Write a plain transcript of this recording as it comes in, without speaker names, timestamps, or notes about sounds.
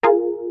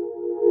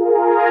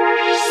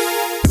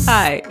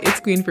Hi, it's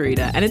Queen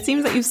Farida, and it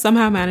seems that you've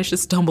somehow managed to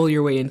stumble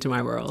your way into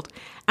my world.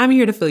 I'm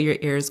here to fill your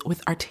ears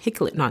with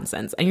articulate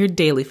nonsense and your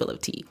daily fill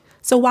of tea.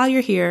 So while you're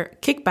here,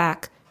 kick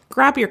back,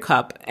 grab your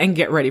cup, and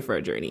get ready for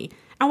a journey.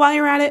 And while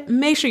you're at it,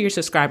 make sure you're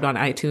subscribed on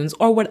iTunes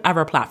or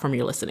whatever platform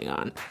you're listening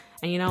on.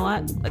 And you know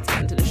what? Let's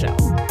get into the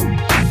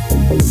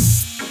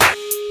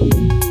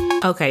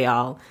show. Okay,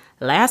 y'all.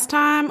 Last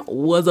time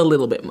was a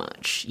little bit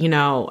much.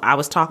 I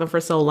was talking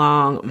for so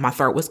long, my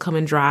throat was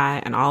coming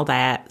dry and all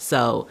that.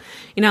 So,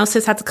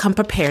 sis had to come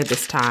prepared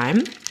this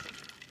time.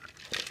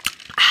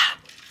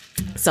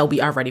 So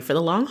we are ready for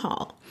the long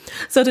haul.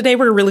 So today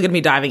we're really going to be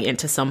diving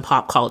into some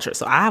pop culture.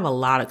 So I have a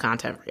lot of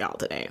content for y'all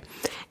today.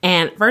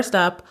 And first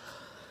up,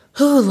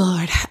 oh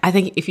Lord, I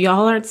think if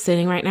y'all aren't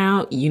sitting right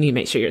now, you need to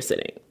make sure you're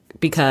sitting.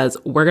 Because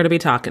we're going to be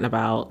talking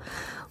about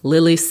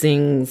Lilly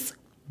Singh's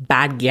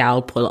Bad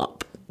Gal Pull Up.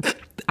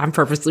 I'm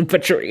purposely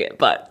butchering it,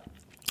 but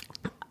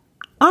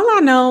all I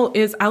know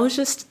is I was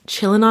just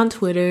chilling on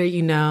Twitter,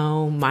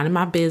 minding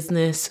my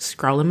business,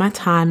 scrolling my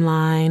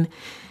timeline,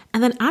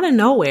 and then out of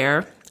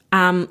nowhere,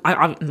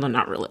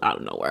 not really out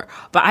of nowhere,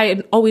 but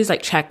I always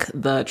check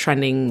the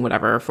trending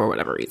whatever for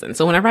whatever reason.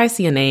 So whenever I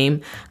see a name,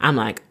 I'm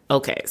like,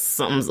 okay,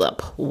 something's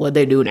up. What'd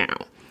they do now?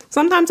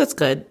 Sometimes it's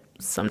good,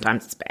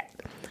 sometimes it's bad.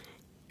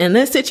 In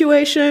this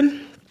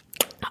situation,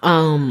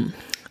 I'll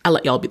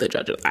let y'all be the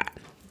judge of that.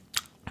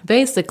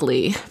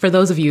 Basically, for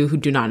those of you who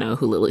do not know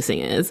who Lilly Singh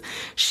is,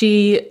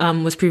 she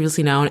was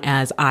previously known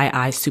as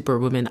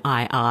Superwoman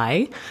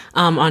on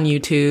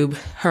YouTube.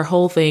 Her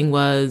whole thing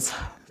was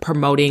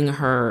promoting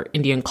her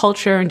Indian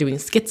culture and doing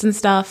skits and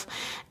stuff,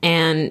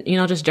 and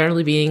just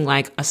generally being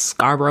a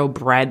Scarborough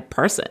bred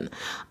person.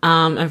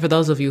 And for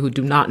those of you who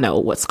do not know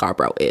what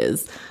Scarborough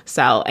is,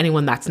 so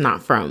anyone that's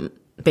not from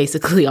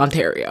basically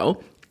Ontario,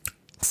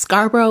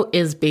 Scarborough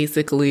is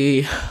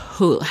basically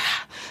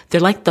they're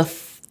like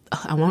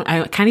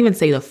I can't even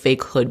say the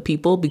fake hood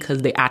people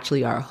because they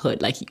actually are a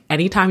hood.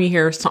 Anytime you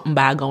hear something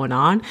bad going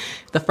on,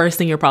 the first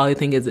thing you're probably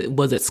thinking is,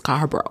 was it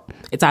Scarborough?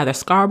 It's either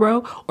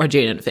Scarborough or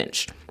Jane and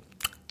Finch.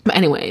 But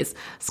anyways,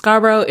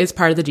 Scarborough is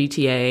part of the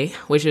GTA,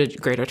 which is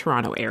Greater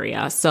Toronto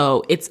area.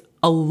 So it's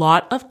a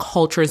lot of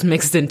cultures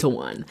mixed into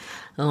one.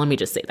 Let me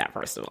just say that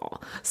first of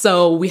all.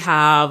 So we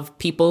have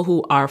people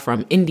who are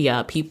from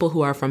India, people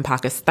who are from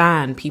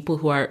Pakistan, people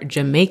who are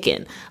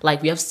Jamaican.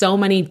 We have so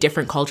many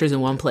different cultures in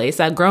one place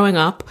that growing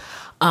up,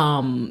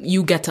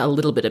 you get to a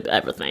little bit of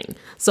everything.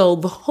 So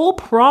the whole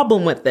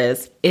problem with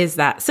this is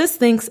that sis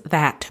thinks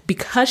that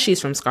because she's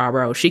from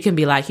Scarborough, she can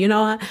be like, you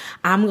know what,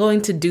 I'm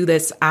going to do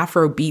this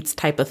Afro beats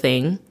type of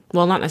thing.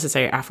 Well, not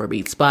necessarily Afro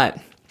beats, but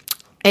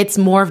it's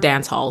more of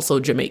dance hall, so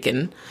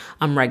Jamaican,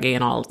 reggae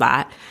and all of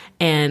that.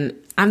 And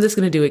I'm just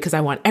going to do it because I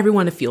want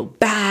everyone to feel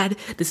bad.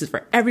 This is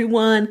for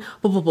everyone,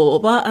 blah, blah, blah, blah,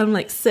 blah. I'm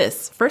like,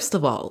 sis, first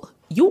of all,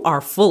 you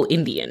are full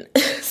Indian.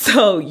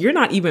 So you're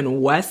not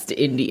even West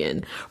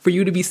Indian for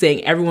you to be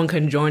saying everyone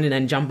can join in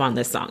and jump on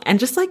this song. And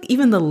just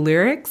even the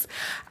lyrics,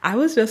 I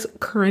was just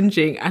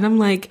cringing. And I'm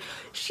like,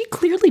 she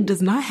clearly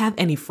does not have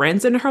any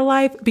friends in her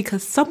life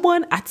because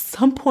someone at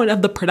some point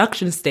of the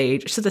production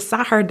stage should have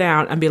sat her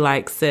down and be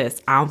like,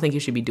 sis, I don't think you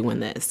should be doing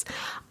this.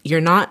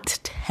 You're not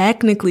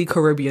technically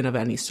Caribbean of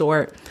any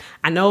sort.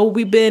 I know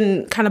we've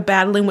been kind of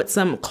battling with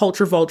some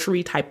culture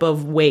vulture type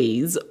of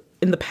ways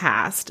in the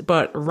past,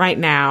 but right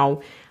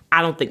now,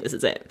 I don't think this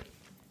is it.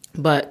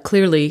 But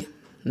clearly,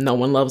 no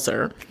one loves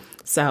her.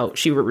 So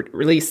she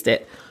released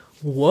it.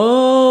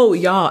 Whoa,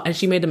 y'all. And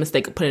she made the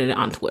mistake of putting it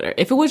on Twitter.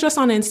 If it was just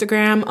on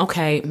Instagram,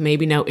 okay,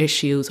 maybe no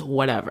issues,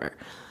 whatever.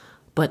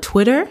 But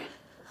Twitter,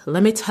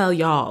 let me tell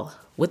y'all,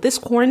 with this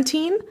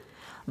quarantine,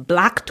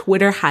 Black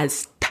Twitter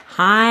has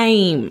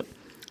time.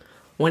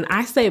 When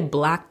I say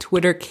Black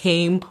Twitter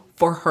came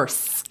for her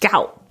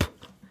scalp,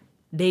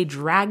 they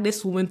dragged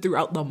this woman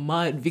throughout the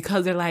mud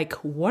because they're like,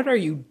 what are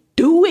you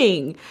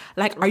doing?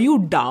 Are you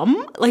dumb?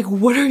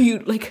 What are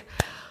you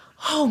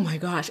oh my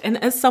gosh.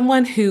 And as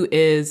someone who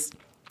is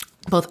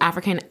both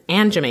African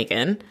and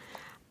Jamaican,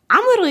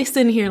 I'm literally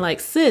sitting here like,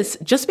 sis,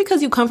 just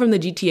because you come from the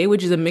GTA,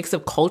 which is a mix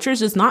of cultures,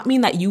 does not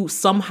mean that you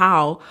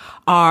somehow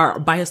are,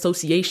 by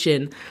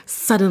association,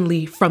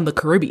 suddenly from the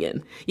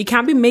Caribbean. You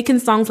can't be making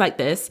songs like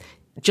this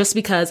just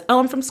because,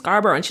 I'm from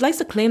Scarborough. And she likes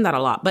to claim that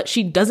a lot, but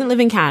she doesn't live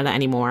in Canada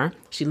anymore.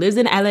 She lives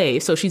in LA.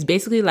 So she's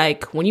basically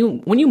when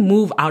you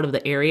move out of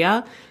the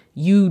area,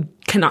 you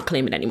cannot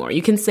claim it anymore.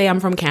 You can say I'm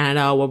from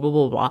Canada, blah, blah,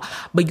 blah, blah,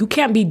 but you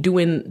can't be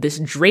doing this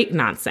Drake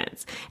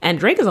nonsense. And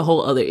Drake is a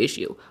whole other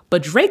issue.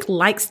 But Drake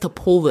likes to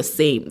pull the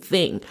same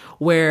thing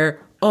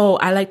where,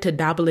 I like to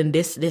dabble in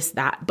this,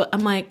 that. But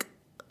I'm like,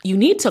 you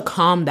need to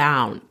calm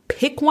down.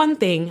 Pick one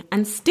thing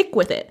and stick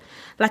with it.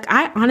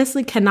 I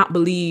honestly cannot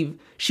believe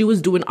she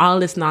was doing all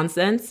this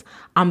nonsense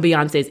on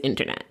Beyonce's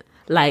internet.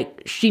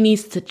 She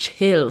needs to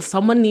chill.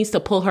 Someone needs to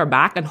pull her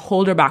back and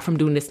hold her back from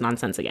doing this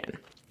nonsense again.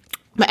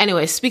 But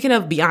anyway, speaking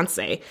of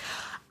Beyonce,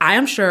 I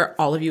am sure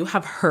all of you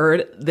have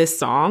heard this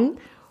song,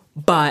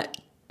 but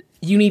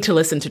you need to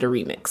listen to the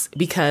remix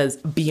because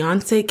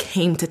Beyonce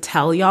came to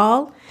tell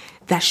y'all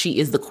that she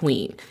is the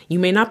queen. You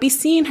may not be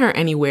seeing her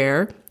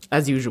anywhere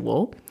as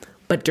usual,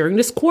 But during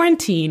this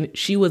quarantine,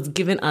 she was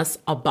giving us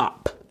a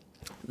bop.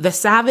 The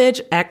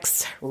Savage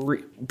X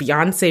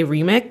Beyonce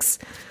remix,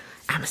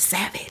 I'm a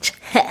savage.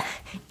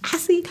 I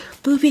see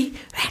booby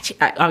ratchet.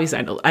 Obviously,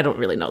 I don't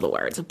really know the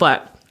words,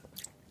 but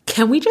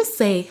can we just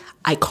say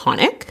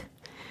iconic?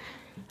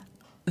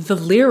 The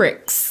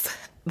lyrics,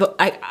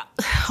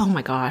 oh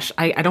my gosh,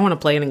 I don't want to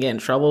play it and get in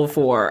trouble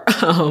for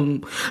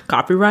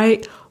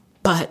copyright,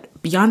 but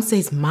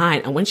Beyonce's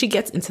mind, and when she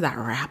gets into that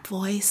rap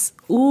voice,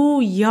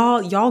 ooh,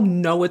 y'all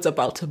know it's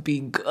about to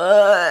be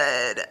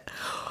good.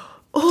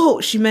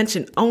 Oh, she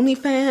mentioned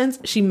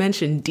OnlyFans. She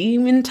mentioned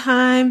Demon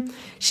Time.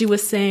 She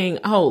was saying,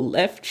 oh,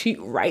 left cheek,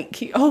 right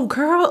cheek. Oh,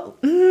 girl.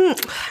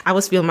 I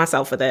was feeling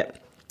myself with it.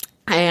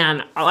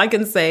 And all I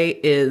can say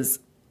is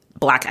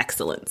Black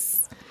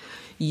excellence.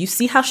 You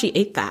see how she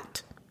ate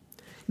that?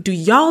 Do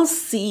y'all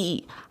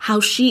see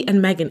how she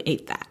and Megan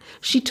ate that?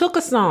 She took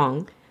a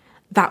song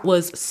that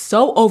was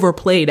so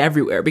overplayed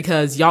everywhere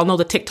because y'all know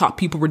the TikTok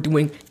people were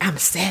doing, I'm a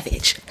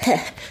savage,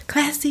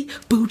 classy,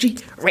 bougie,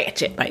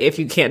 ratchet. Like, if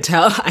you can't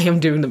tell, I am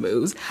doing the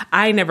moves.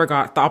 I never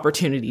got the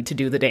opportunity to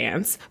do the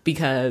dance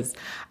because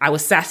I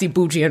was sassy,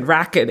 bougie, and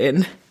racket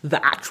in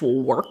the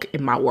actual work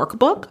in my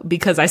workbook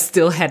because I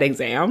still had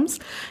exams.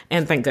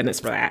 And thank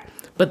goodness for that.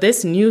 But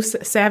this new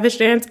savage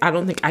dance, I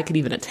don't think I could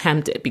even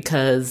attempt it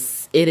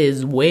because it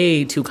is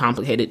way too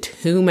complicated.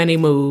 Too many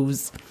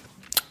moves.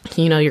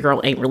 You know, your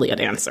girl ain't really a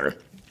dancer.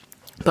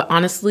 But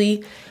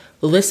honestly,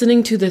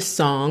 listening to this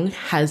song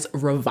has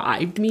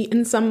revived me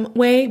in some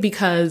way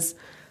because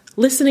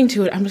listening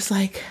to it, I'm just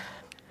like,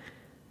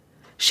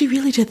 she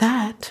really did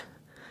that.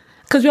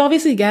 Because we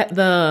obviously get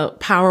the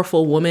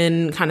powerful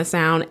woman kind of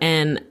sound,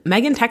 and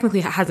Megan technically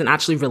hasn't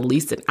actually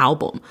released an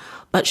album,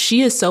 but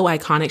she is so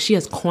iconic. She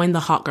has coined the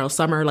hot girl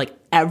summer, like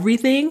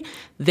everything.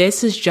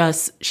 This has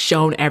just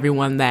shown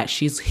everyone that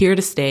she's here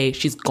to stay.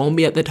 She's going to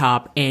be at the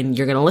top, and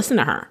you're going to listen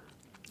to her.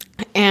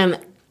 And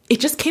it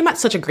just came at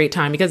such a great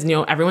time because, you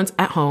know, everyone's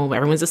at home,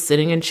 everyone's just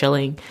sitting and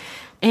chilling.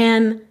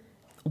 And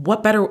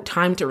what better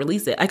time to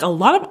release it? Like, a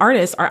lot of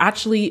artists are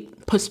actually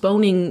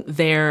postponing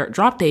their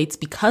drop dates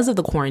because of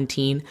the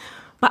quarantine.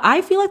 But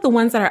I feel like the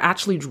ones that are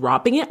actually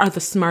dropping it are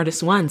the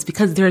smartest ones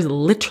because there's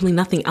literally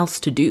nothing else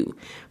to do.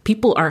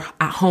 People are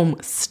at home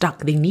stuck.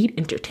 They need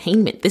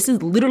entertainment. This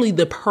is literally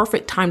the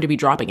perfect time to be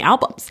dropping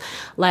albums.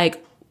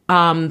 Like,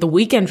 The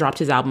Weeknd dropped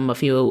his album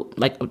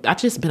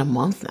actually it's been a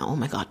month now. Oh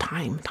my God,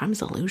 time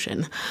is an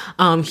illusion.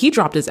 He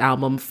dropped his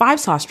album. Five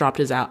Sauce dropped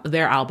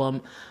their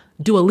album.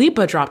 Dua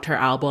Lipa dropped her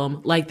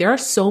album. Like, there are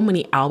so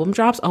many album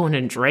drops. Oh, and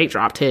then Drake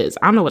dropped his.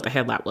 I don't know what the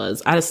hell that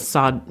was. I just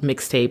saw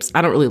mixtapes.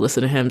 I don't really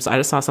listen to him, so I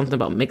just saw something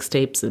about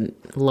mixtapes and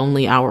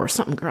Lonely Hour or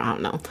something. Girl, I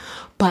don't know.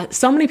 But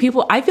so many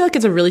people, I feel like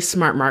it's a really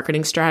smart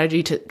marketing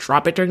strategy to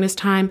drop it during this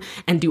time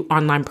and do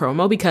online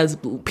promo because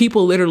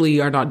people literally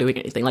are not doing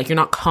anything. Like, you're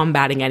not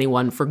combating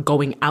anyone for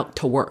going out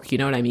to work. You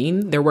know what I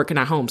mean? They're working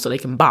at home, so they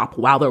can bop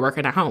while they're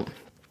working at home.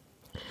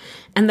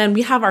 And then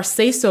we have our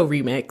Say So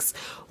remix,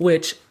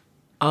 which,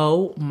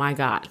 oh my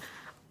God.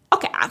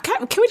 Okay,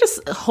 can we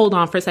just hold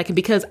on for a second?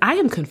 Because I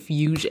am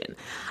confusion.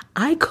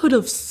 I could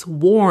have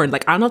sworn,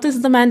 like, I don't know if this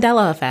is the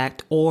Mandela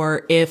effect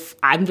or if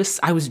I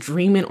was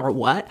dreaming or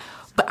what,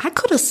 but I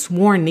could have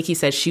sworn Nicki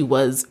said she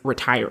was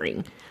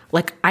retiring.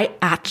 Like, I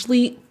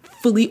actually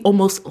fully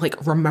almost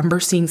like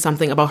remember seeing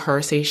something about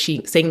her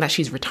saying that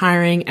she's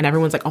retiring, and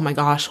everyone's like, oh my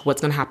gosh,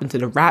 what's going to happen to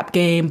the rap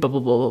game, blah, blah,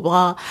 blah, blah,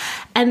 blah.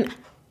 And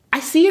I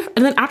see her,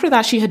 and then after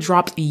that, she had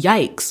dropped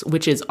Yikes,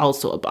 which is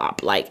also a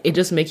bop. Like, it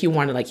just makes you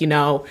want to, like, you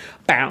know,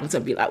 bounce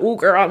and be like, ooh,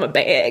 girl, I'm a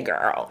bad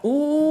girl.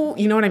 Ooh,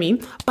 you know what I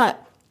mean?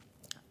 But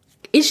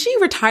is she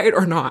retired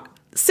or not?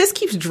 Sis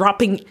keeps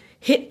dropping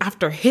hit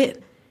after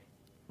hit,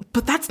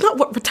 but that's not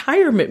what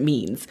retirement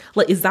means.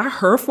 Like, is that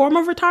her form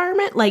of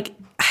retirement? Like,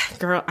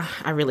 girl,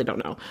 I really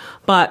don't know.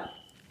 But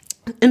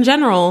in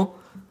general,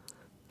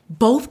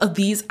 both of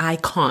these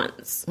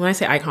icons, when I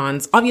say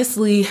icons,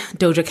 obviously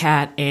Doja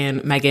Cat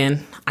and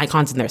Megan,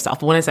 icons in their self.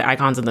 But when I say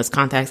icons in this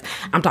context,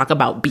 I'm talking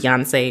about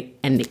Beyonce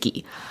and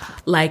Nicki.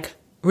 Like,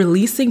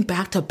 releasing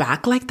back to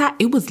back like that,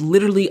 it was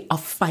literally a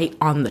fight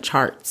on the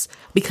charts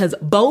because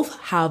both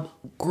have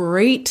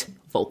great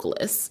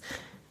vocalists.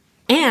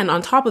 And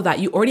on top of that,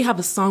 you already have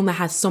a song that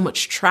has so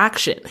much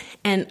traction.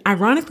 And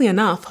ironically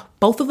enough,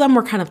 both of them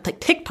were kind of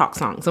like TikTok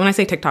songs. And when I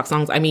say TikTok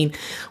songs, I mean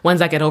ones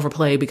that get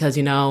overplayed because,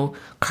 you know,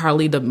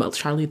 Charli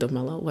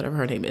D'Amelio, whatever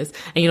her name is.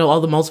 And, you know, all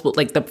the multiple,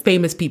 like the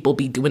famous people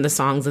be doing the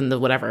songs and the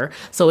whatever.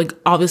 So it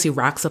obviously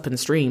racks up in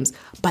streams.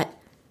 But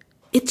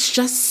it's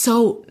just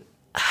so,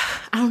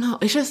 I don't know.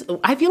 It's just,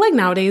 I feel like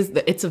nowadays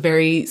it's a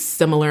very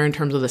similar in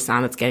terms of the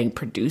sound that's getting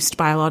produced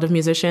by a lot of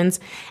musicians.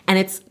 And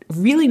it's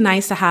really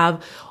nice to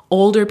have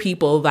older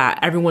people that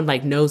everyone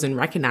like knows and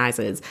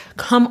recognizes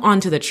come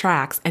onto the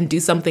tracks and do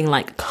something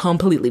like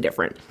completely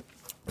different.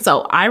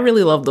 So I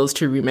really love those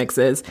two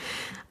remixes.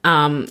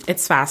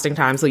 It's fasting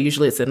time, so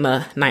usually it's in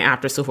the night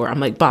after, so where I'm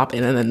like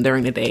bopping, and then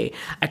during the day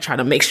I try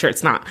to make sure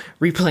it's not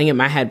replaying in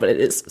my head, but it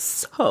is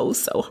so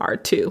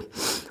hard too.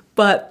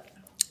 But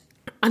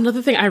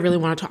another thing I really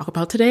want to talk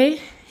about today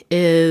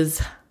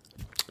is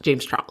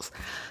James Charles.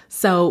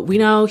 So we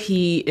know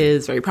he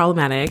is very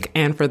problematic.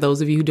 And for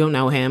those of you who don't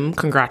know him,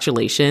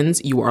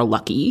 congratulations. You are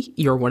lucky.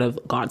 You're one of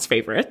God's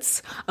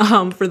favorites.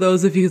 For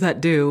those of you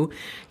that do,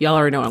 y'all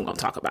already know what I'm going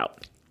to talk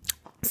about.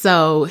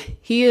 So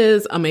he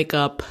is a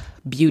makeup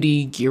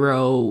beauty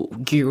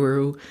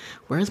guru.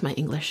 Where's my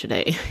English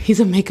today? He's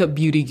a makeup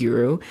beauty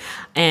guru,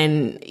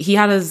 and he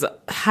had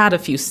a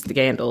few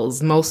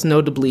scandals, most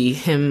notably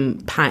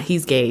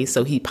he's gay,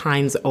 so he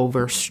pines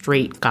over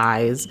straight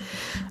guys.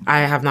 I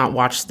have not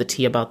watched the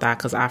tea about that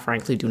because I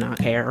frankly do not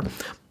care.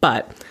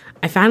 But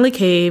I finally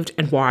caved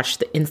and watched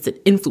The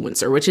Instant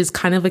Influencer, which is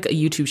kind of like a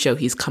YouTube show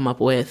he's come up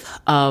with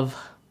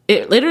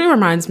it literally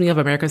reminds me of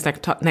America's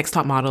Next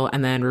Top Model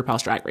and then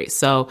RuPaul's Drag Race.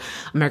 So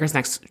America's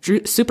Next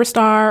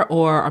Superstar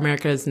or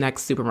America's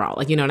Next Supermodel.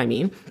 Like, you know what I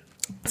mean?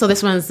 So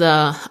this one's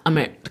not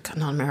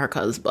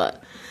America's,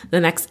 but the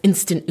next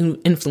instant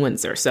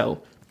influencer.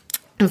 So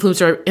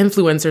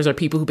influencers are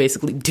people who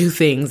basically do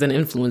things and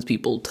influence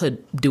people to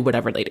do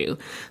whatever they do.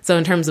 So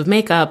in terms of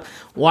makeup,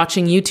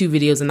 watching YouTube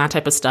videos and that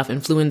type of stuff,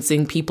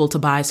 influencing people to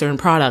buy certain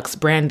products,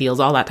 brand deals,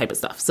 all that type of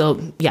stuff. So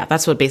yeah,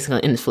 that's what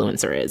basically an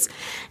influencer is.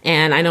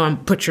 And I know I'm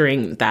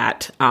butchering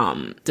that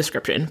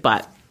description,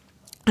 but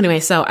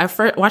anyway, so I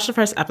watched the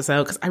first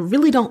episode because I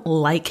really don't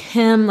like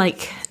him.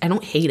 Like, I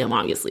don't hate him,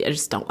 obviously. I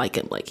just don't like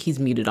him. Like, he's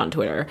muted on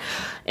Twitter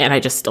and I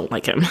just don't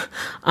like him.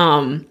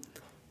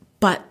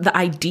 But the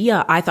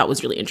idea I thought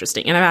was really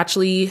interesting. And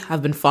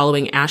I've been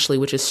following Ashley,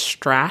 which is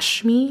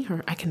Strash Me,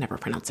 or I can never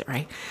pronounce it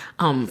right,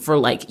 for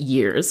like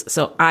years.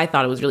 So I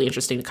thought it was really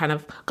interesting to kind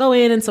of go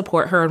in and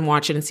support her and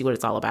watch it and see what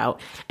it's all about.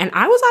 And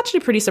I was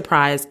actually pretty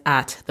surprised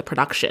at the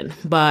production,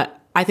 but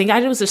I think I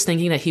was just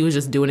thinking that he was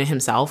just doing it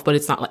himself, but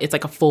it's not. It's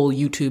like a full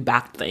YouTube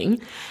backed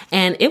thing,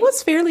 and it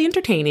was fairly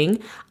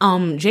entertaining.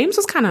 James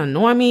was kind of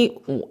annoying me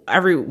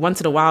every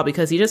once in a while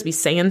because he'd just be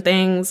saying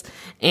things,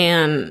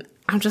 and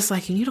I'm just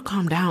like, you need to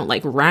calm down.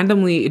 Like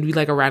randomly, it'd be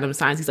like a random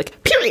sentence. He's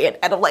like, period,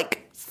 and I'm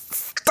like,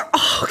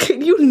 oh,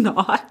 can you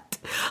not?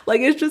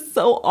 Like, it's just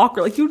so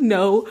awkward. Like, you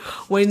know,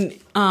 when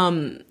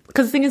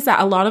because the thing is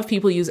that a lot of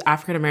people use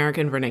African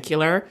American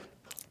vernacular,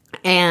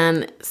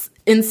 and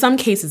in some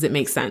cases it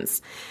makes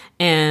sense.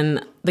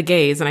 And the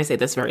gays, and I say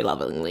this very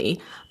lovingly,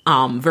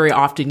 very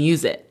often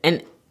use it.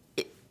 And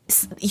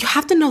you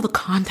have to know the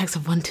context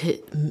of when to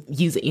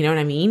use it. You know what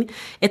I mean?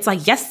 It's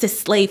like, yes, to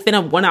slave,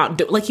 finna one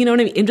out. Like, you know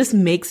what I mean? It just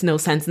makes no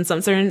sense in some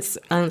certain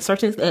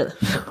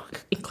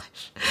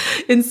English,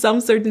 in some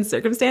certain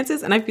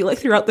circumstances. And I feel like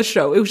throughout the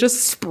show, it was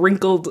just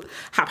sprinkled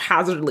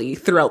haphazardly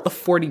throughout the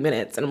 40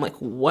 minutes. And I'm like,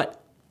 what?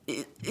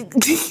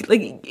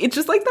 Like, it's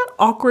just like that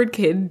awkward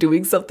kid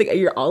doing something and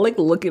you're all like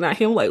looking at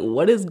him like,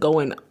 what is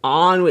going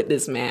on with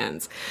this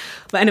man's?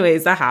 But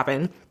anyways, that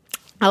happened.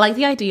 I like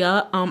the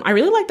idea. I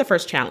really like the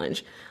first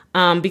challenge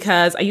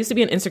because I used to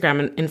be an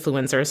Instagram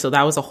influencer, so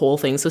that was a whole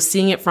thing. So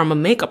seeing it from a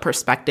makeup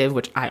perspective,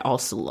 which I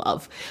also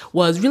love,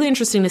 was really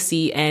interesting to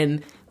see.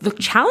 And the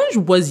challenge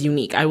was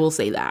unique, I will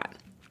say that.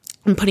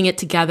 And putting it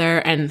together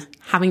and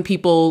having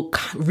people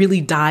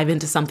really dive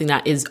into something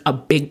that is a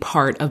big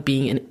part of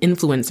being an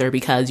influencer,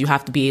 because you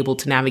have to be able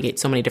to navigate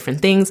so many different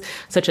things,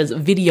 such as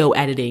video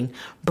editing,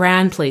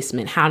 brand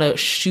placement, how to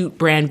shoot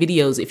brand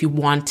videos if you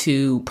want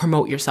to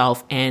promote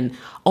yourself and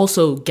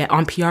also get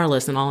on PR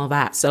lists and all of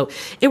that. So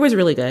it was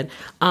really good.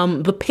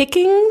 The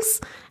pickings,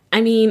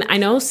 I mean, I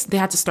know they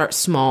had to start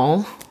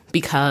small,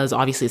 because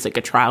obviously it's like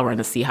a trial run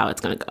to see how it's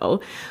going to go.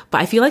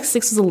 But I feel like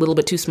 6 is a little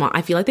bit too small.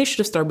 I feel like they should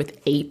have started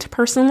with 8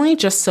 personally,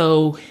 just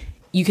so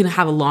you can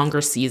have a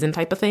longer season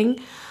type of thing.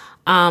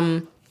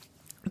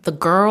 The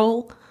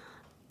girls,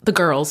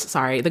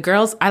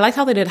 I liked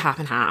how they did half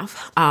and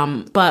half.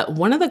 But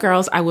one of the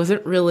girls I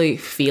wasn't really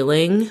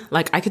feeling.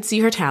 Like, I could see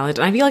her talent,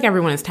 and I feel like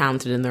everyone is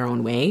talented in their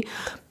own way,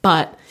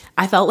 but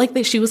I felt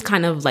like she was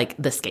kind of like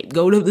the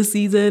scapegoat of the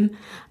season,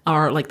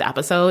 or like the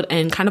episode,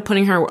 and kind of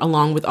putting her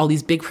along with all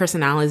these big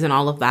personalities and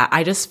all of that.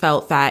 I just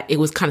felt that it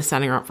was kind of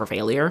setting her up for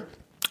failure.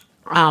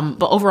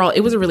 But overall,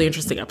 it was a really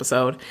interesting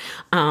episode.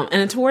 And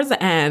then towards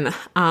the end,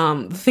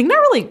 the thing that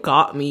really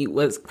got me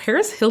was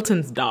Paris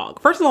Hilton's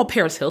dog. First of all,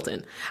 Paris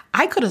Hilton.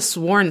 I could have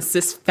sworn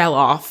sis fell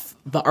off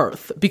the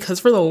earth, because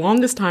for the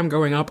longest time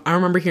growing up, I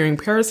remember hearing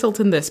Paris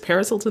Hilton this,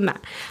 Paris Hilton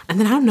that, and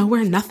then out of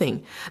nowhere,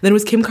 nothing. Then it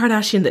was Kim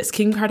Kardashian this,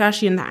 Kim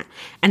Kardashian that.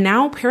 And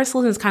now Paris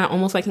Hilton is kind of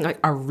almost like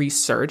a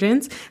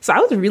resurgence. So I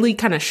was really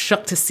kind of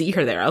shook to see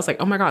her there. I was like,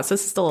 oh my God,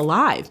 sis is still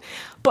alive.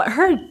 But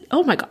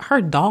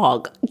her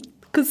dog,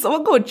 could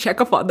someone go and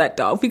check up on that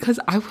dog? Because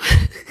I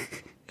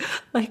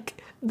like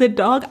the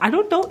dog, I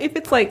don't know if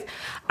it's like,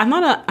 I'm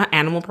not an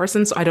animal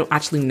person, so I don't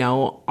actually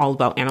know all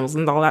about animals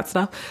and all that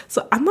stuff.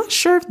 So I'm not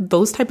sure if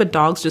those type of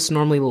dogs just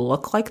normally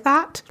look like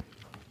that,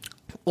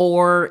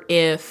 or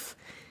if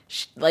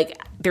like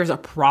there's a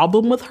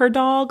problem with her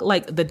dog.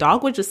 Like the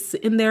dog was just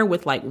sitting there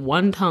with like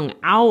one tongue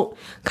out,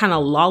 kind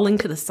of lolling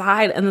to the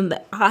side, and then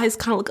the eyes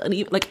kind of look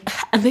uneven, like,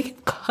 and they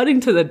keep cutting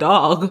to the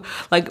dog.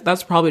 Like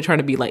that's probably trying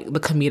to be like the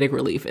comedic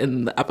relief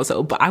in the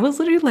episode. But I was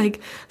literally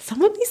like,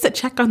 someone needs to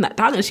check on that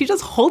dog, and she's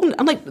just holding.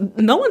 I'm like,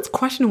 no one's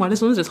questioning why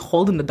this one's just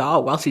holding the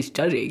dog while she's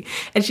judging.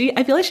 And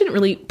I feel like she didn't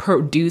really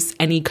produce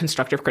any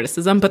constructive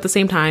criticism, but at the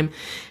same time,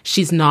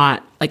 she's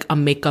not like a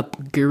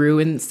makeup guru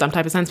in some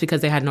type of sense,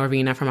 because they had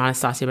Norvina from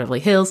Anastasia Beverly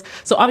Hills.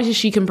 So obviously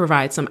she can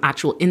provide some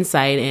actual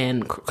insight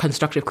and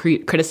constructive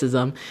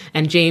criticism.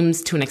 And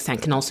James, to an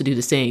extent, can also do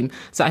the same.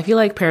 So I feel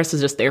like Paris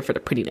is just there for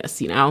the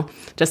prettiness, you know?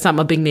 Just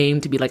a big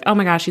name to be like, oh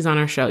my gosh, she's on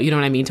our show. You know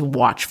what I mean? To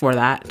watch for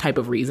that type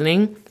of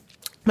reasoning.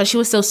 But she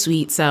was so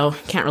sweet, so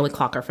can't really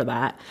clock her for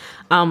that.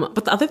 But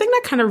the other thing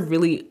that kind of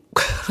really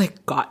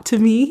like got to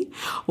me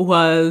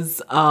was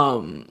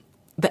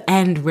the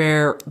end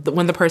where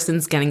when the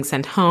person's getting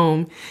sent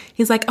home,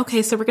 he's like,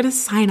 okay, so we're going to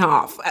sign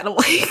off. And I'm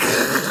like,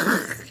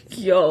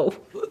 yo,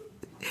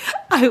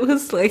 I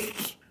was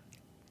like,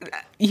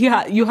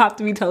 yeah, you have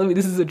to be telling me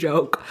this is a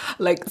joke.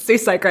 Like, stay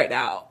psych right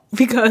now.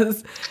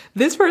 Because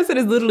this person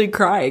is literally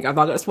crying. I'm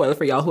not going to spoil it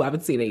for y'all who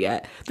haven't seen it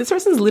yet. This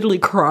person's literally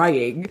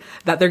crying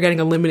that they're getting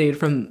eliminated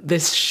from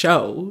this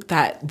show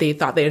that they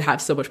thought they'd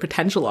have so much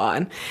potential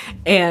on.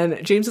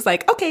 And James is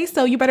like, okay,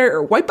 so you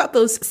better wipe out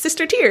those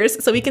sister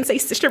tears so we can say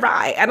sister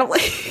bye. And I'm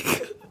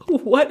like,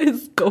 what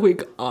is going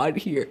on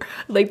here?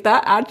 Like,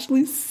 that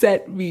actually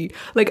set me,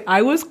 like,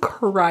 I was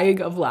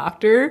crying of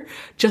laughter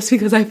just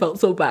because I felt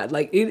so bad.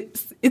 Like,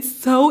 it's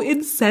so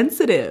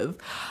insensitive.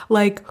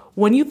 Like,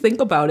 when you think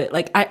about it,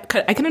 like, I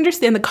can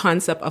understand the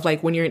concept of,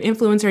 like, when you're an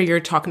influencer, you're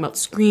talking about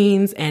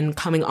screens and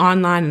coming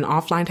online and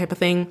offline type of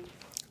thing.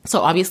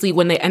 So obviously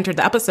when they entered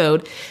the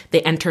episode,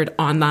 they entered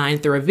online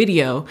through a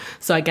video.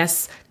 So I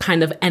guess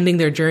kind of ending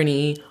their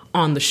journey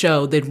on the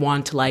show, they'd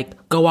want to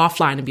like go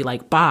offline and be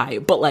like, bye.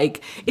 But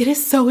like, it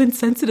is so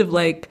insensitive.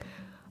 Like,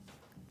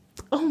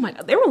 oh my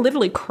God, they were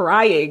literally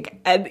crying.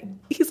 And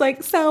he's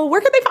like, so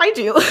where can they find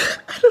you?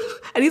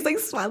 And he's like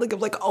smiling. I'm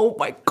like, oh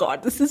my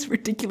God, this is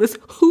ridiculous.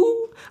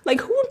 Who in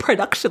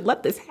production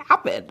let this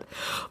happen?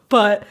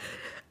 But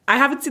I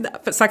haven't seen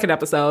the second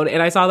episode,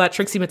 and I saw that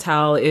Trixie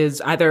Mattel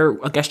is either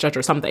a guest judge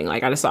or something.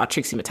 Like, I just saw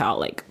Trixie Mattel,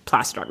 like,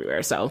 plastered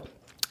everywhere. So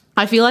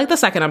I feel like the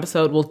second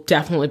episode will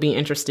definitely be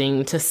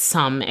interesting to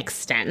some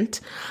extent.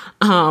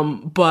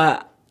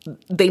 But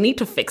they need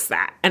to fix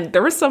that. And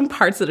there were some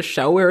parts of the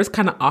show where it was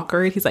kind of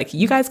awkward. He's like,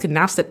 you guys can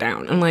now sit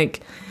down. I'm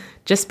like,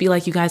 just be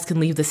like, you guys can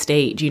leave the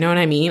stage. You know what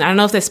I mean? I don't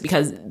know if that's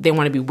because they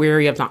want to be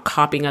wary of not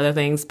copying other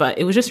things, but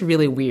it was just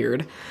really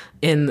weird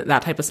in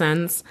that type of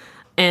sense.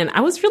 And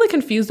I was really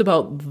confused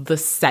about the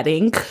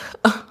setting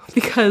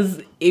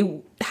because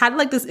it had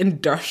like this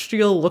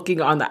industrial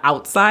looking on the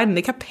outside, and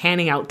they kept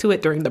panning out to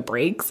it during the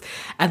breaks,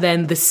 and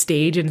then the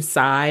stage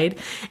inside.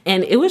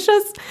 And it was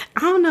just, I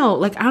don't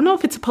know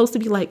if it's supposed to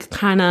be like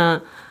kind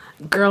of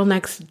girl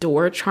next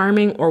door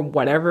charming or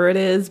whatever it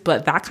is,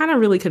 but that kind of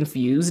really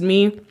confused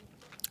me.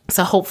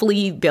 So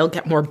hopefully they'll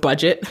get more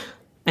budget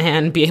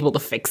and be able to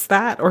fix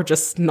that, or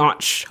just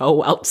not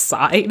show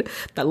outside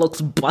that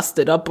looks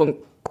busted up and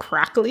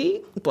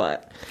crackly.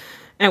 But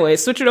anyway,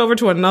 switch it over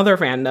to another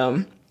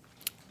fandom.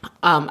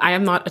 I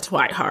am not a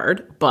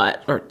Twihard,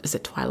 or is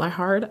it Twilight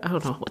Hard? I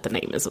don't know what the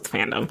name is with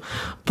fandom,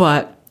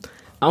 but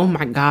oh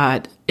my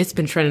God, it's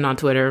been trending on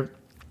Twitter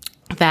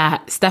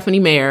that Stephanie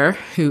Meyer,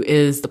 who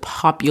is the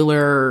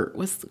popular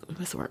what's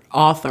the word,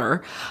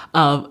 author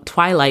of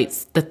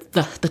Twilight's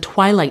the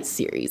Twilight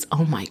series.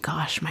 Oh my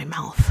gosh, my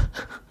mouth.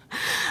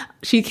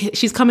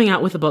 She's coming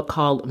out with a book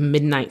called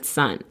Midnight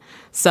Sun.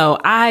 So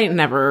I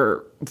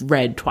never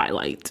read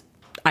Twilight.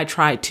 I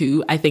tried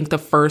to. I think the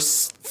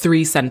first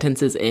 3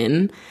 sentences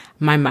in,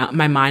 my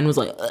mind was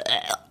like, ugh,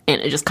 and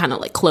it just kind of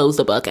like closed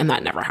the book, and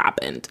that never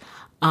happened.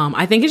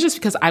 I think it's just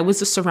because I was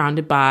just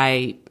surrounded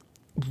by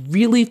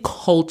really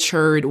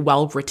cultured,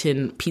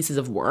 well-written pieces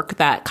of work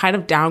that kind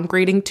of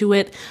downgrading to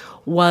it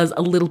was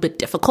a little bit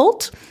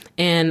difficult,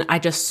 and I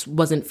just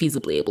wasn't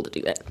feasibly able to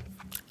do it.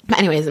 But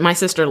anyways, my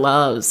sister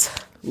loves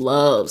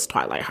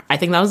Twilight. I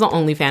think that was the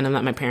only fandom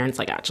that my parents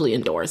like actually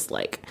endorsed.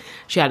 Like,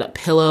 she had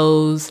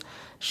pillows.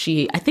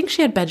 I think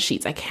she had bed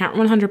sheets. I can't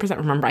 100%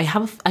 remember. I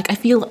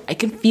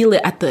can feel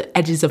it at the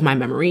edges of my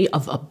memory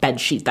of a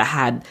bed sheet that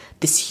had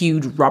this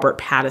huge Robert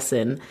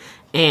Pattinson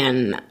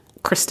and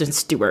Kristen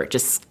Stewart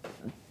just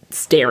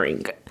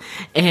staring.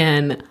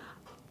 And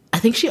I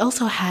think she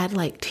also had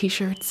like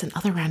t-shirts and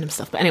other random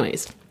stuff. But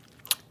anyways,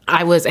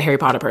 I was a Harry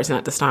Potter person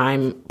at this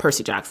time.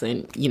 Percy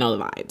Jackson, you know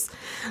the vibes.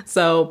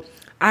 So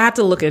I had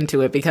to look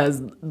into it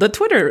because the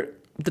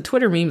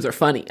Twitter memes are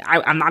funny.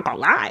 I'm not gonna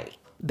lie.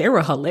 They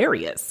were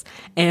hilarious.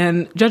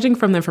 And judging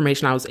from the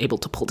information I was able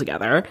to pull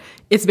together,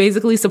 it's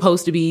basically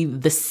supposed to be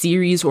the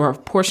series or a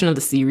portion of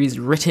the series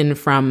written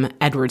from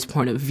Edward's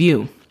point of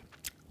view,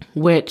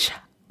 which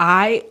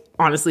I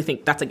honestly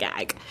think that's a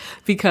gag,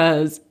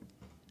 because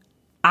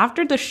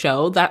after the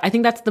show, I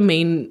think that's the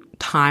main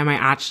time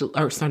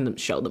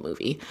the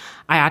movie,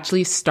 I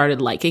actually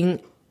started liking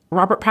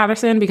Robert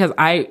Pattinson because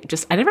I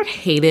never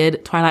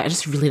hated Twilight. I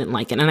just really didn't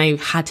like it. And I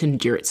had to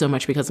endure it so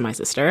much because of my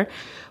sister.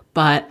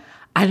 But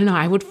I don't know,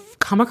 I would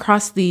come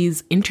across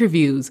these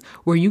interviews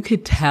where you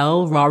could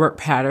tell Robert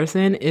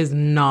Pattinson is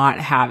not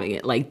having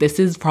it. Like, this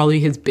is probably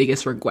his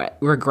biggest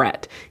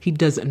regret. He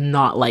does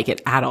not like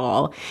it at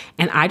all.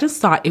 And I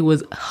just thought it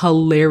was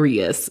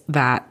hilarious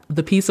that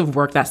the piece of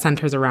work that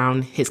centers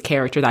around his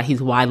character that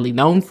he's widely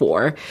known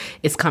for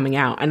is coming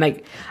out. And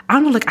like, I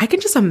don't know, like I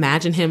can just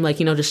imagine him like,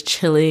 just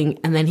chilling,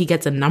 and then he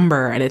gets a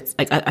number and it's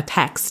like a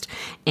text,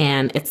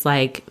 and it's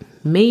like,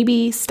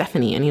 maybe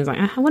Stephanie. And he's like,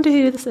 I wonder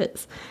who this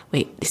is.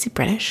 Wait, is he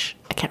British?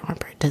 I can't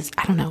remember.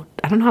 I don't know.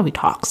 I don't know how he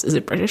talks. Is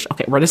it British?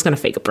 Okay, we're just going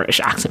to fake a British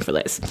accent for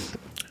this.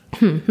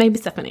 Maybe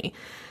Stephanie.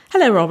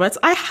 Hello, Roberts.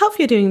 I hope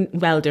you're doing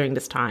well during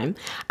this time.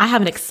 I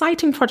have an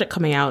exciting project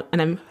coming out,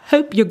 and I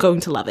hope you're going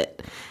to love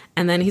it.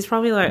 And then he's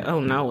probably like, oh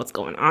no, what's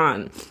going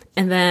on?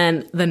 And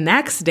then the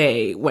next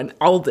day when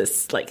all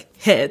this like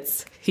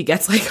hits, he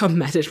gets like a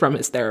message from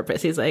his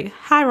therapist. He's like,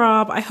 hi,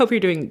 Rob. I hope you're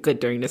doing good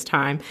during this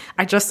time.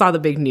 I just saw the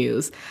big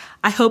news.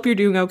 I hope you're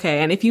doing okay.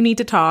 And if you need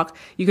to talk,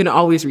 you can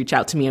always reach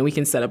out to me and we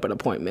can set up an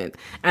appointment.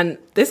 And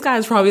this guy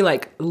is probably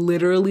like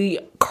literally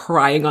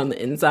crying on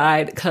the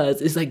inside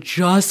because it's like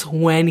just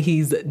when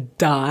he's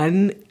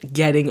done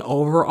getting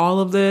over all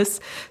of this,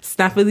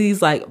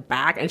 Stephanie's like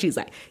back and she's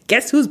like,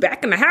 guess who's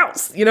back in the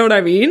house? You know what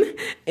I mean?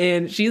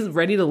 And she's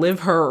ready to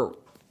live her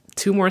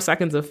 2 more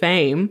seconds of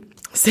fame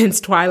since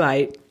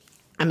Twilight.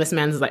 And this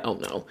man is like, oh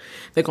no,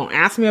 they're going to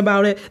ask me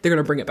about it. They're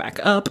going to bring it back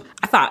up.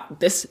 I thought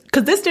because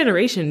this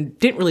generation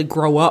didn't really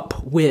grow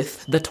up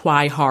with the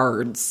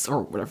Twihards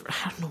or whatever.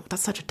 I don't know.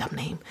 That's such a dumb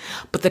name.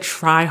 But the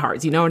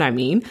Tryhards, you know what I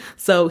mean?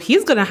 So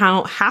he's going to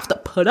have to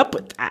put up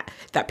with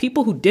that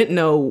people who didn't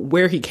know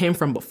where he came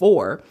from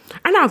before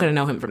are now going to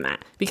know him from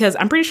that. Because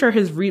I'm pretty sure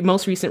his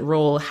most recent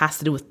role has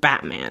to do with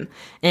Batman.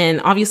 And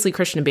obviously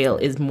Christian Bale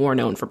is more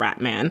known for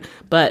Batman,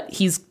 but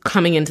he's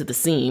coming into the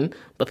scene.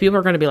 But people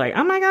are going to be like,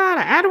 oh my God,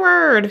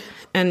 Edward,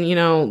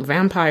 and,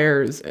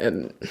 vampires.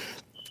 And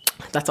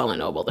that's all I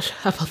know about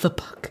the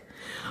book.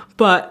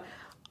 But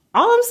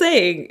all I'm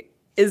saying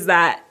is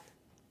that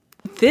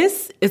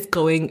this is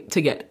going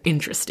to get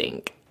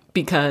interesting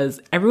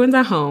because everyone's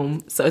at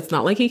home. So it's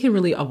not like he can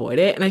really avoid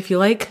it. And I feel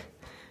like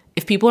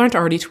if people aren't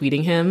already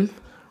tweeting him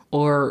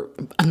or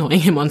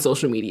annoying him on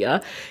social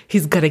media,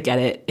 he's gonna get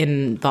it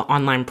in the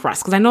online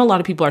press. Because I know a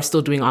lot of people are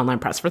still doing online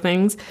press for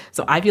things.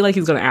 So I feel like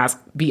he's gonna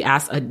be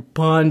asked a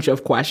bunch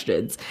of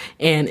questions,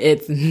 and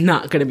it's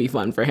not gonna be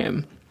fun for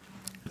him.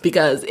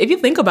 Because if you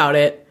think about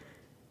it,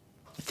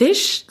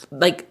 this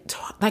like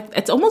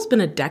it's almost been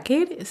a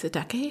decade. Is it a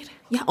decade?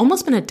 Yeah,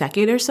 almost been a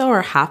decade or so,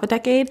 or half a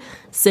decade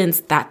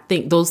since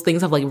those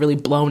things have like really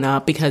blown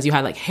up. Because you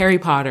had like Harry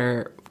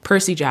Potter,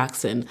 Percy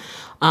Jackson,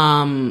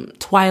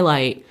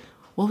 Twilight.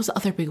 What was the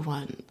other big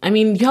one? I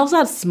mean, you also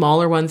had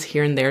smaller ones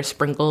here and there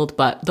sprinkled,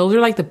 but those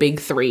are like the big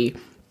 3.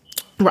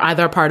 Were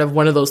either a part of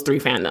one of those 3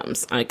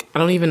 fandoms. Like, I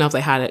don't even know if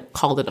they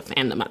called it a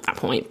fandom at that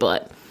point,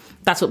 but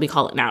that's what we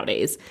call it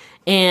nowadays.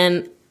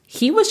 And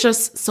he was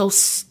just so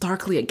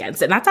starkly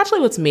against it. And that's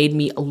actually what's made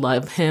me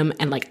love him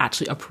and like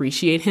actually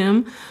appreciate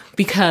him,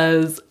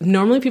 because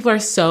normally people are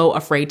so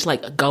afraid to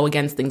like go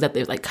against things that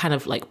they've like kind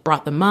of like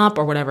brought them up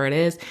or whatever it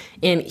is.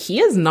 And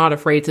he is not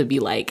afraid to be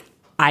like,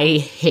 I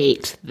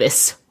hate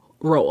this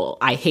role.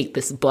 I hate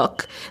this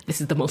book.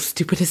 This is the most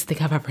stupidest thing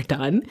I've ever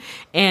done.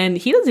 And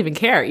he doesn't even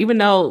care, even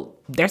though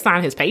they're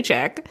signing his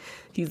paycheck.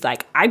 He's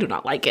like, I do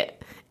not like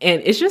it.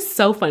 And it's just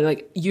so funny.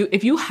 Like,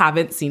 if you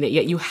haven't seen it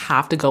yet, you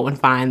have to go and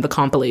find the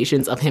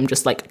compilations of him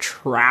just like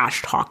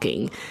trash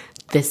talking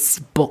this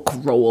book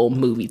role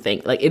movie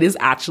thing. Like, it is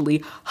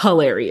actually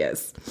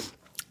hilarious.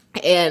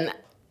 And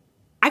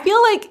I feel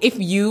like if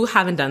you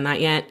haven't done that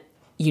yet,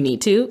 you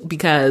need to,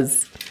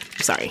 because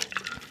sorry,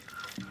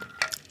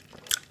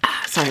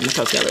 my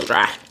throat's got a little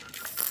dry.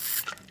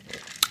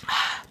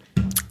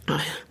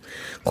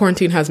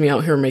 Quarantine has me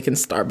out here making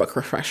Starbucks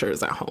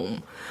refreshers at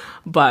home.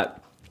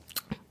 But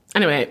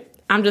anyway,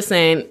 I'm just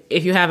saying,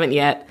 if you haven't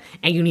yet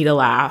and you need a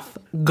laugh,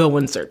 go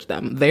and search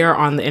them. They are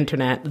on the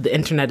internet. The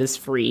internet is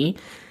free.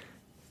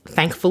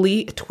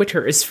 Thankfully,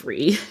 Twitter is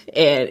free,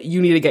 and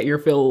you need to get your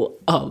fill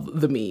of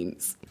the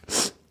memes.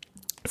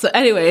 So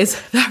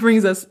anyways, that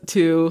brings us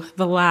to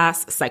the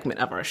last segment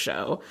of our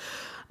show.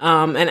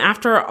 And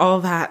after all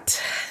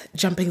that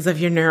jumpings of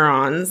your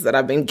neurons that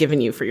I've been giving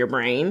you for your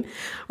brain,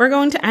 we're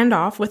going to end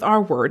off with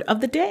our word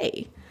of the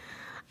day.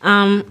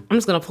 I'm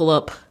just going to pull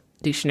up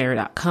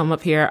dictionary.com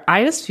up here.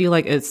 I just feel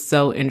like it's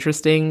so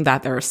interesting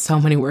that there are so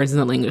many words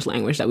in the English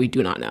language that we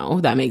do not know.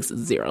 That makes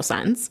 0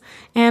 sense.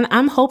 And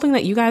I'm hoping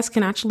that you guys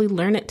can actually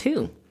learn it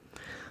too.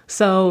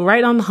 So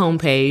right on the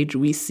homepage,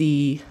 we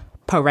see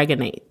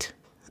peregrinator.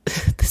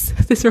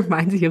 This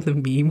reminds me of the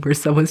meme where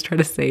someone's trying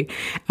to say,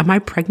 am I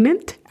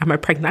pregnant? Am I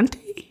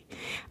pregnante?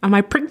 Am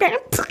I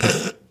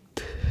pregnant?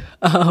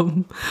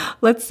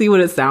 Let's see what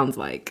it sounds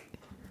like.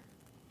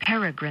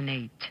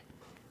 Peregrinate.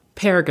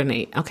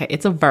 Peregrinate. Okay,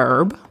 it's a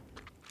verb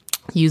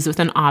used with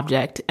an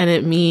object, and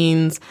it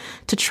means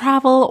to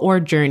travel or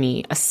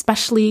journey,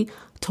 especially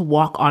to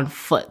walk on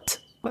foot.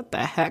 What the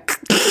heck?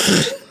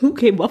 Who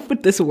came up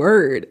with this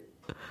word?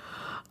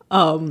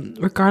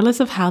 Regardless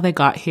of how they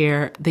got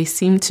here, they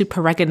seem to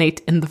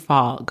peregrinate in the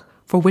fog,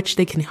 for which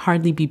they can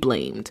hardly be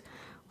blamed.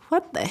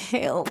 What the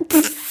hell?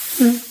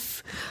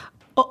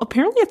 Oh,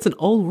 apparently it's an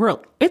old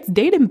world. It's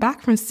dating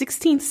back from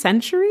 16th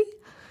century.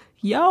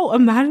 Yo,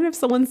 imagine if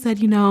someone said,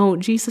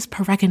 Jesus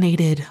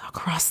peregrinated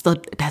across the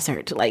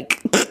desert. Like,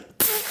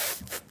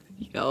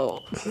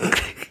 yo.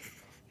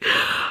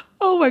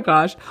 Oh my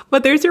gosh.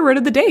 But there's your word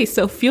of the day.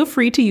 So feel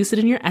free to use it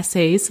in your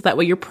essays so that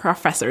way your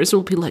professors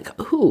will be like,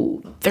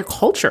 ooh, they're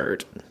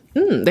cultured.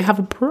 They have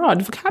a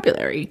broad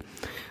vocabulary.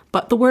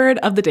 But the word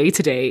of the day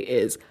today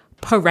is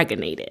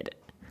peregrinated.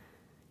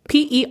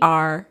 Peregrinated.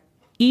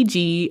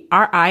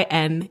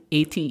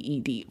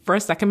 For a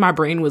second, my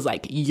brain was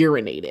like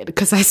urinated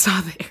because I saw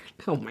there.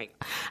 Oh my,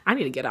 I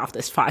need to get off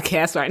this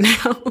podcast right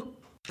now.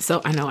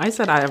 So I know I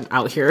said I'm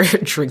out here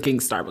drinking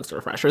Starbucks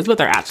refreshers, but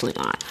they're actually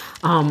not.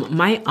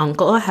 My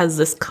uncle has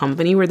this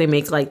company where they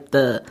make like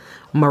the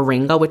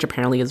moringa, which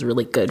apparently is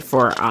really good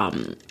for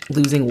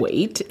losing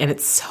weight. And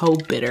it's so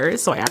bitter.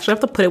 So I actually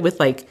have to put it with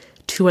like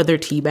 2 other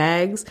tea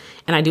bags.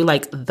 And I do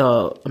like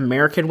the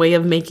American way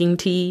of making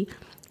tea,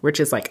 which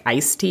is like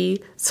iced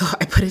tea. So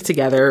I put it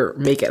together,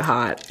 make it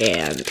hot,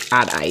 and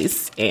add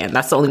ice. And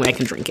that's the only way I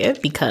can drink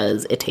it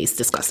because it tastes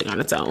disgusting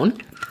on its own.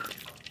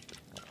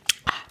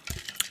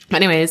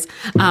 But anyways,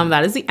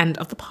 that is the end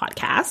of the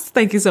podcast.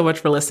 Thank you so much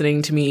for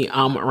listening to me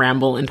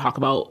ramble and talk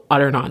about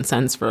utter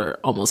nonsense for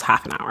almost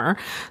half an hour.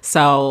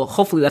 So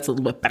hopefully that's a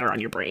little bit better on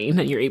your brain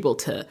and you're able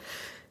to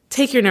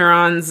take your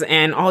neurons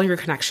and all your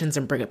connections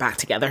and bring it back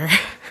together.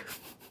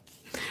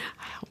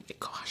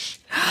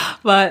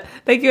 But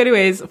thank you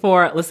anyways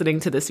for listening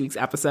to this week's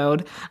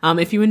episode.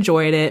 If you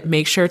enjoyed it,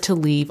 make sure to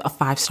leave a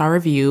 5-star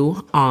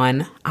review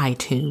on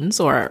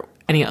iTunes or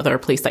any other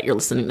place that you're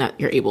listening that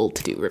you're able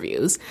to do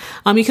reviews.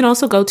 You can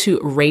also go to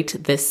rate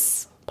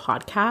this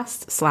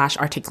podcast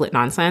 /articulate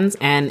nonsense,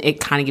 and it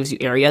kind of gives you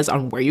areas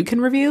on where you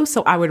can review.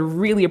 So I would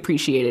really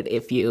appreciate it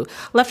if you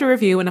left a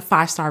review and a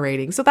 5-star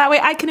rating. So that way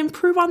I can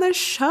improve on this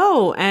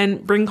show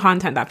and bring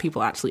content that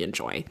people actually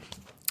enjoy.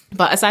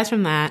 But aside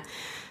from that,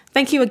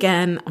 thank you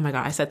again. Oh my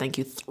God, I said thank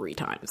you 3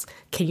 times.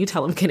 Can you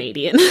tell I'm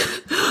Canadian?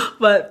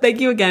 But thank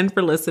you again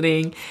for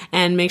listening,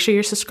 and make sure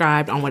you're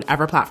subscribed on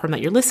whatever platform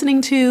that you're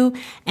listening to.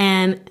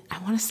 And I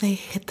want to say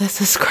hit the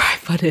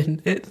subscribe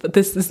button, but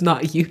this is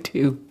not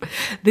YouTube.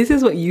 This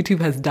is what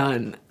YouTube has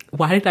done.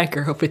 Why did I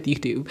grow up with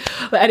YouTube?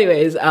 But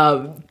anyways, what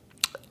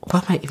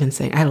am I even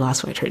saying? I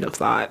lost my train of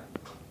thought.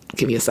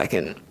 Give me a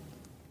second.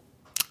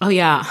 Oh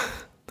yeah.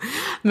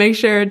 Make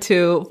sure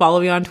to follow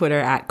me on Twitter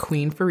at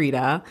Queen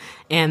Farida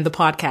and the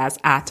podcast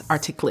at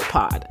Articulate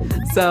Pod.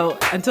 So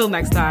until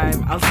next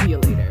time, I'll see you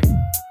later.